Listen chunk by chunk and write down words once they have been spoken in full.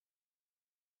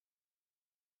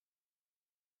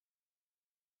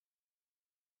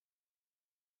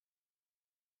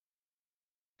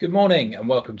Good morning and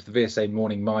welcome to the VSA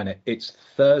Morning Miner. It's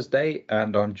Thursday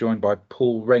and I'm joined by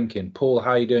Paul Rankin. Paul, how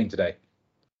are you doing today?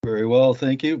 Very well,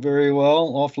 thank you. Very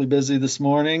well. Awfully busy this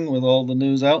morning with all the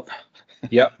news out.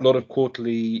 Yep, a lot of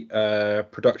quarterly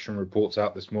production reports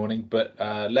out this morning, but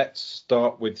let's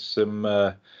start with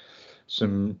some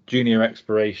junior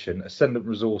exploration. Ascendant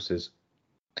Resources.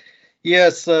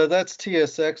 Yes, that's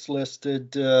TSX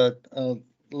listed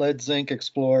lead zinc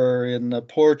explorer in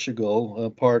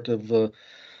Portugal, part of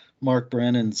Mark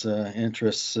Brennan's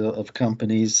interests of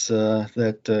companies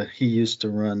that he used to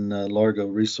run Largo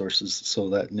Resources, so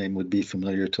that name would be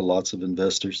familiar to lots of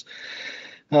investors.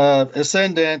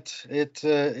 Ascendant, it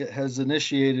has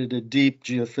initiated a deep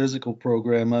geophysical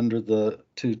program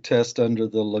to test under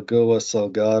the Lagoa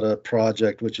Salgada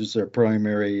project, which is their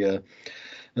primary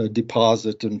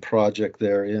deposit and project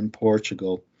there in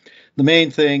Portugal. The main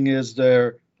thing is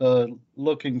they're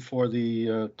looking for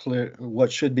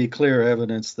what should be clear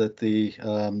evidence that the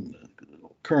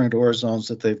current ore zones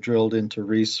that they've drilled into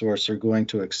resource are going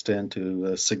to extend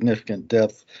to significant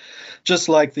depth, just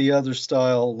like the other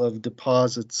style of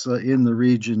deposits in the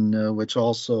region, which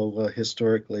also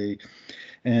historically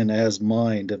and as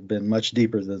mined have been much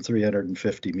deeper than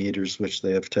 350 meters, which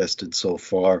they have tested so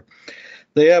far.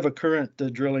 They have a current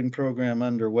drilling program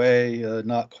underway,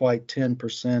 not quite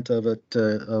 10% of it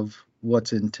of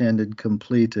what's intended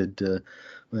completed,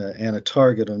 and a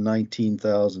target of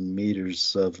 19,000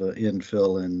 meters of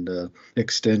infill and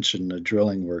extension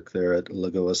drilling work there at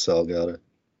Lagoa Salgada.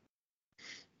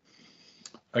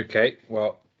 Okay,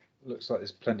 well, looks like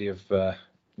there's plenty of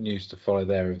news to follow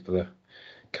there over the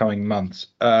coming months.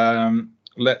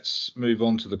 Let's move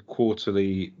on to the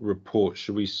quarterly report.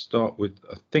 Should we start with,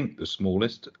 I think, the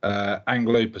smallest,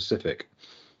 Anglo Pacific?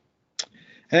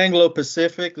 Anglo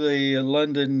Pacific, the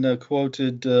London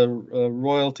quoted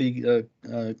royalty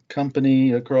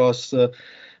company across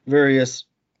various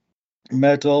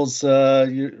metals,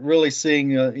 you're really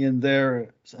seeing in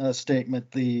their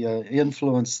statement the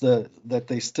influence that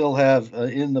they still have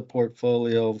in the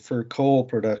portfolio for coal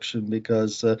production,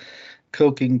 because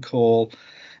coking coal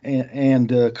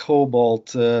and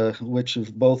cobalt, which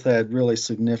have both had really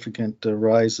significant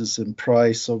rises in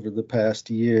price over the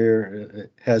past year,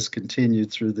 has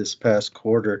continued through this past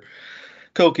quarter.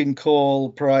 Coking coal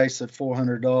price at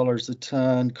 $400 a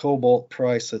ton, cobalt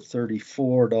price at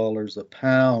 $34 a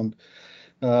pound,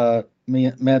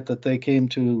 meant that they came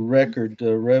to record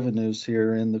revenues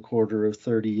here in the quarter of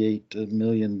 $38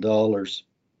 million.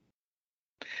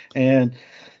 And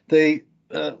they,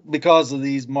 because of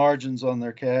these margins on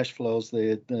their cash flows, they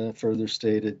had further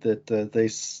stated that they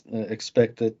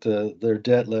expect that their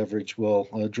debt leverage will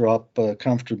drop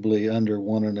comfortably under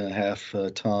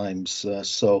 1.5 times.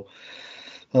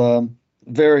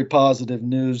 Very positive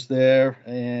news there,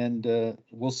 and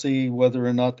we'll see whether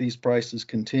or not these prices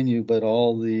continue, but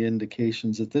all the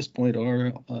indications at this point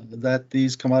are that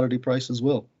these commodity prices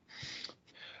will.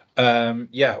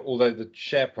 Yeah, although the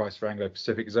share price for Anglo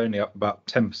Pacific is only up about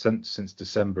 10% since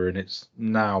December, and it's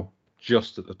now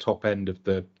just at the top end of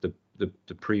the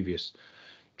previous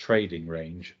trading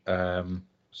range.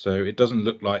 So it doesn't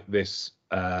look like this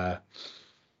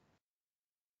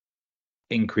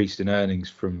increase in earnings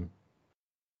from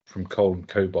coal and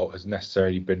cobalt has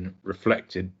necessarily been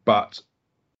reflected, but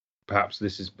perhaps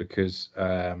this is because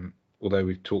although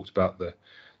we've talked about the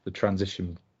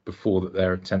transition before that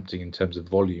they're attempting in terms of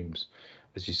volumes,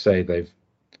 as you say, they've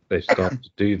started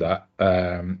to do that.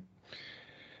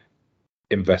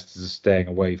 Investors are staying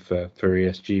away for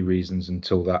ESG reasons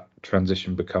until that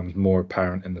transition becomes more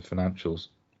apparent in the financials.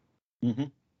 Mm-hmm.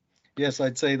 Yes,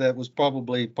 I'd say that was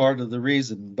probably part of the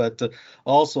reason, but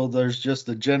also there's just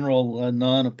a general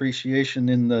non-appreciation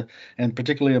and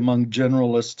particularly among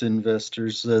generalist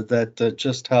investors, that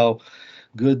just how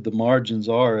good the margins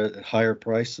are at higher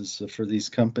prices for these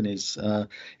companies.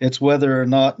 It's whether or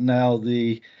not now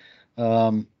the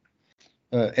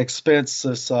expense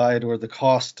side or the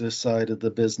cost side of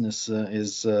the business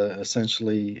is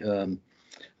essentially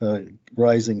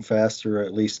rising faster, or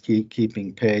at least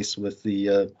keeping pace with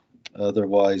the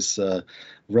otherwise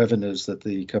revenues that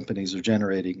the companies are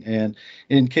generating. And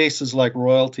in cases like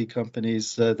royalty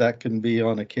companies, that can be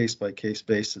on a case-by-case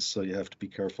basis, so you have to be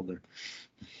careful there.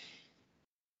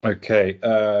 Okay,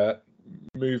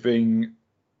 moving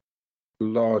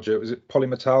larger, was it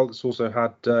Polymetal that's also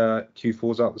had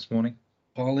Q4s out this morning?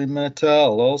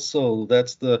 Polymetal, also,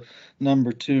 that's the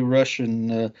number 2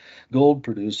 Russian gold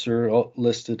producer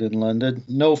listed in London.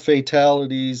 No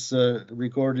fatalities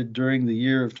recorded during the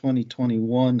year of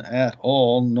 2021 at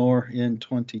all, nor in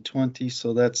 2020,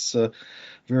 so that's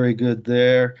very good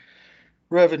there.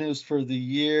 Revenues for the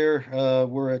year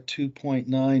were at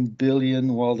 $2.9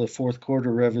 billion, while the fourth quarter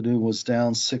revenue was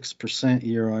down 6%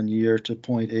 year on year to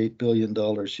 $0.8 billion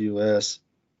US.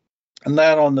 And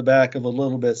that on the back of a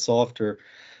little bit softer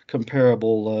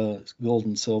comparable gold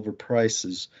and silver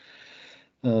prices.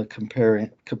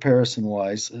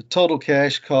 Comparison-wise, total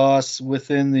cash costs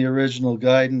within the original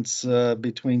guidance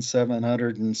between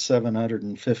 $700 and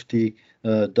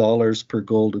 $750 per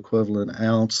gold equivalent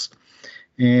ounce.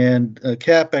 And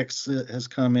CapEx has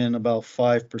come in about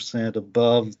 5%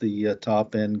 above the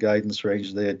top end guidance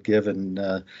range they had given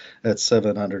at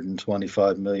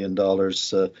 $725 million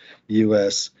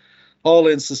US.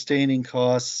 All-in sustaining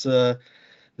costs,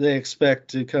 they expect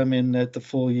to come in at the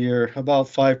full year about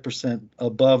 5%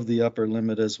 above the upper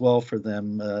limit as well for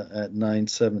them at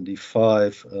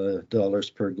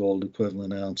 $975 per gold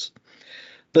equivalent ounce.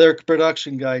 Their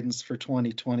production guidance for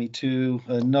 2022,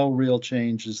 no real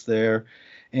changes there.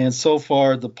 And so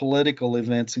far, the political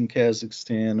events in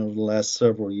Kazakhstan over the last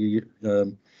several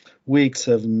weeks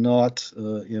have not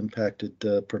impacted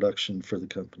production for the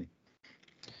company.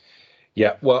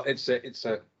 Yeah, well, it's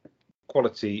a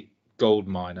quality gold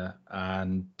miner,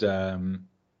 and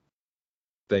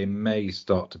they may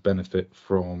start to benefit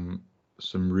from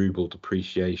some ruble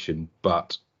depreciation,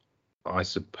 but I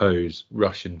suppose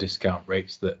Russian discount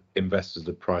rates that investors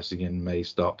are pricing in may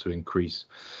start to increase,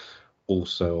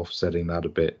 also offsetting that a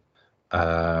bit.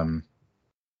 But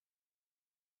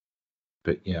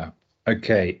yeah,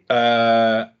 okay.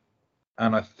 And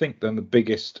I think then the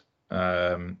biggest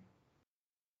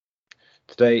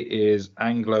today is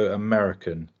Anglo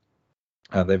American.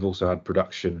 They've also had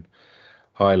production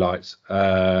highlights.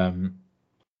 Some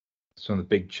of the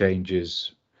big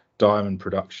changes: diamond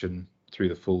production through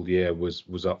the full year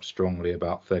was up strongly,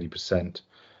 about 30%.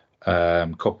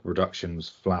 Copper production was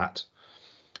flat.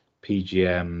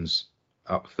 PGMs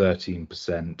up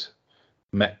 13%.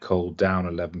 Met coal down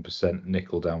 11%.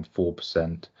 Nickel down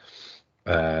 4%.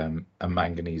 And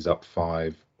manganese up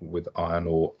 5%, with iron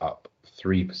ore up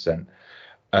 3%.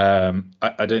 I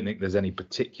don't think there's any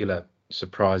particular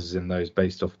surprises in those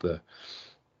based off the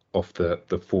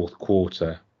fourth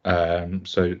quarter.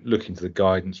 So looking to the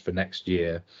guidance for next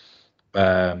year,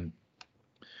 the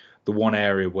one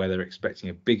area where they're expecting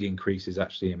a big increase is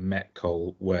actually in met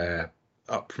coal, where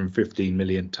up from 15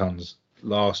 million tons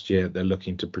last year, they're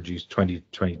looking to produce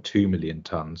 22 million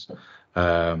tons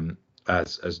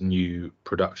as new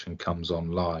production comes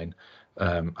online.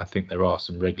 I think there are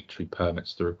some regulatory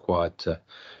permits that are required to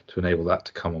enable that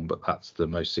to come on, but that's the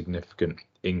most significant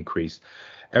increase.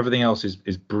 Everything else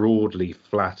is broadly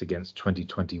flat against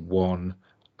 2021,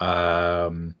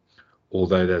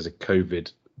 although there's a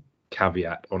COVID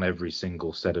caveat on every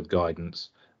single set of guidance.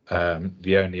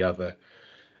 The only other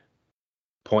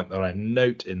point that I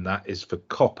note in that is for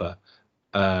copper.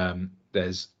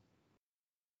 There's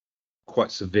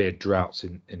quite severe droughts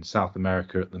in South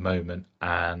America at the moment,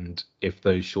 and if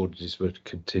those shortages were to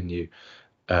continue,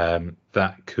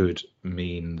 that could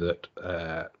mean that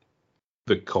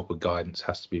the copper guidance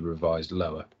has to be revised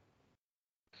lower.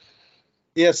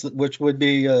 Yes, which would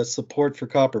be support for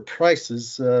copper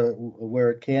prices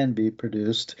where it can be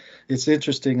produced. It's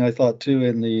interesting, I thought, too,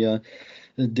 in the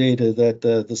data that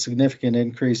the significant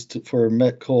increase for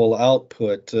met coal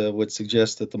output would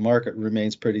suggest that the market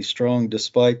remains pretty strong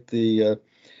despite the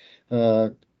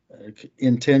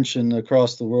intention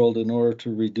across the world in order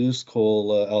to reduce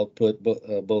coal output,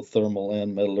 both thermal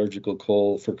and metallurgical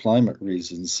coal, for climate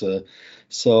reasons.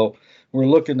 So we're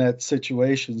looking at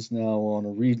situations now on a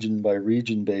region by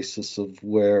region basis of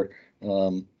where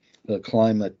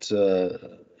climate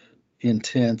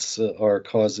intents are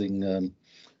causing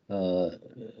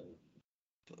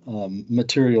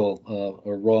material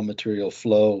or raw material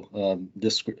flow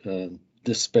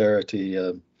disparity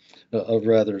of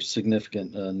rather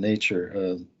significant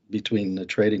nature between the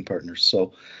trading partners.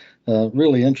 So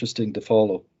really interesting to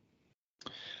follow.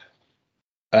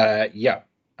 Yeah,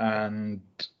 and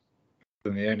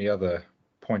then the only other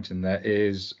point in there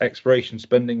is exploration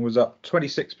spending was up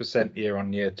 26% year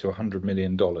on year to $100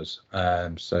 million.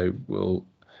 So we'll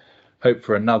hope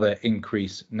for another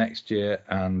increase next year,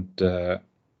 and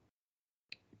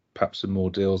perhaps some more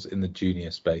deals in the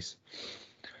junior space.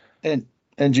 And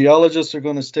geologists are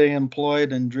going to stay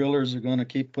employed, and drillers are going to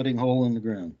keep putting hole in the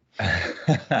ground.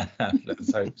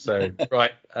 Let's hope so.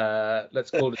 Right,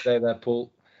 let's call it a day there,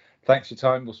 Paul. Thanks for your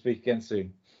time. We'll speak again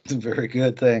soon. Very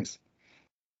good. Thanks.